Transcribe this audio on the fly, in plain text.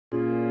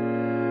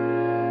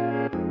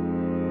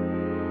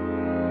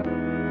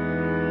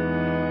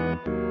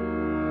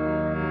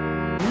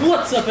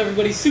What's up,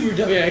 everybody? Super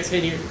WX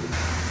fan here.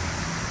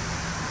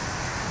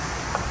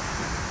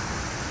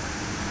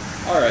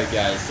 Alright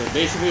guys, so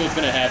basically what's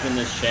going to happen in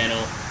this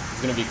channel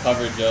is going to be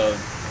coverage of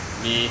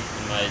me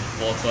and my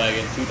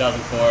Volkswagen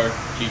 2004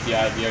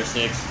 GTI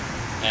VR6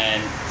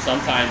 and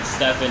sometimes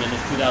Stefan in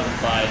his 2005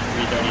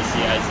 330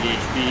 Ci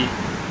ZHP,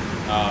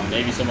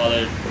 maybe some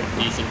other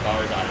decent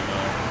cars, I don't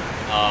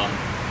know.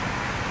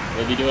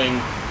 We'll be doing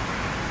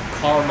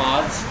car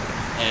mods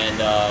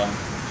and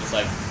just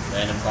like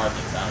random car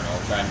things, I don't know,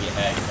 try and get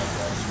hacked, I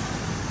guess.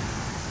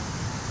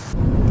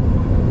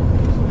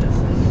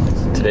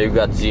 Today we've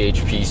got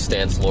ZHP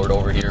Stance Lord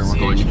over here. We're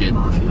going to get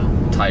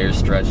tires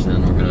stretched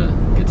and we're going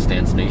to get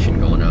Stance Nation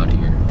going out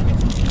here.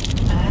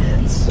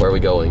 Where are we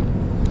going?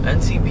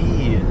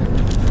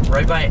 NCB,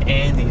 right by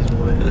Andy's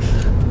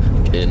boys.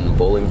 In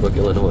Bolingbrook,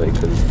 Illinois,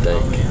 because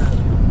dang. Oh,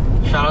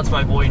 yeah. Shout out to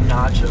my boy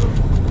Nacho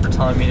for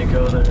telling me to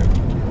go there.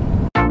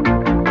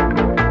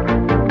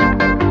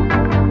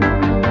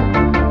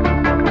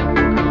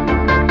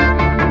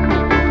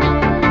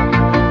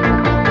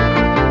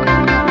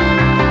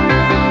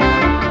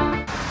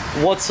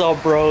 What's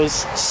up,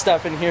 bros?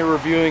 Stefan here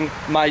reviewing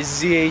my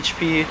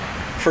ZHP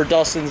for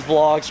Dustin's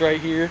vlogs right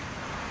here.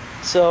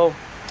 So,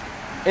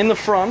 in the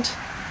front,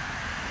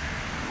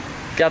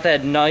 got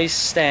that nice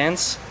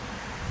stance,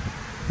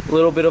 a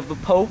little bit of the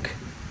poke.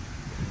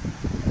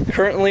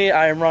 Currently,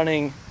 I am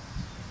running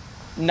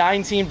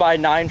 19 by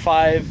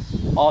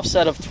 9.5,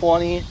 offset of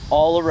 20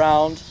 all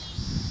around.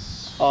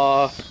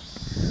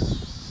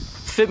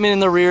 Fitment in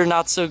the rear,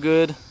 not so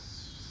good.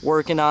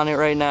 Working on it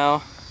right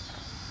now.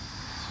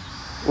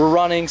 We're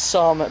running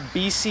some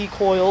BC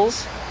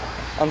coils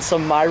on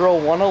some Miro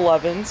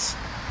 111s.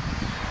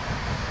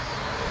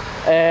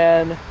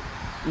 And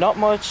not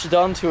much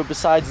done to it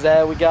besides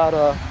that. We got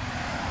a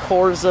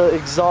Corsa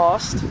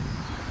exhaust.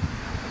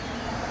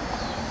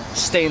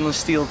 Stainless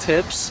steel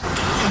tips.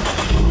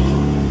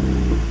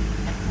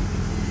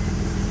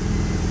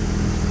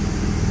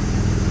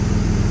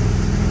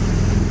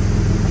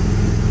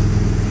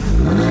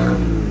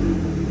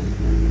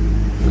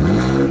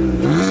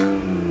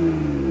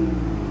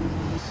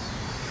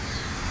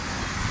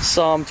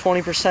 Some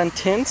 20%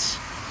 tints,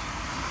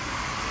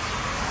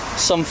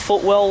 some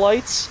footwell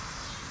lights,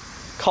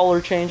 color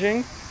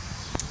changing,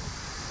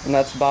 and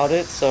that's about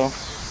it. So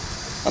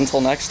until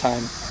next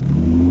time.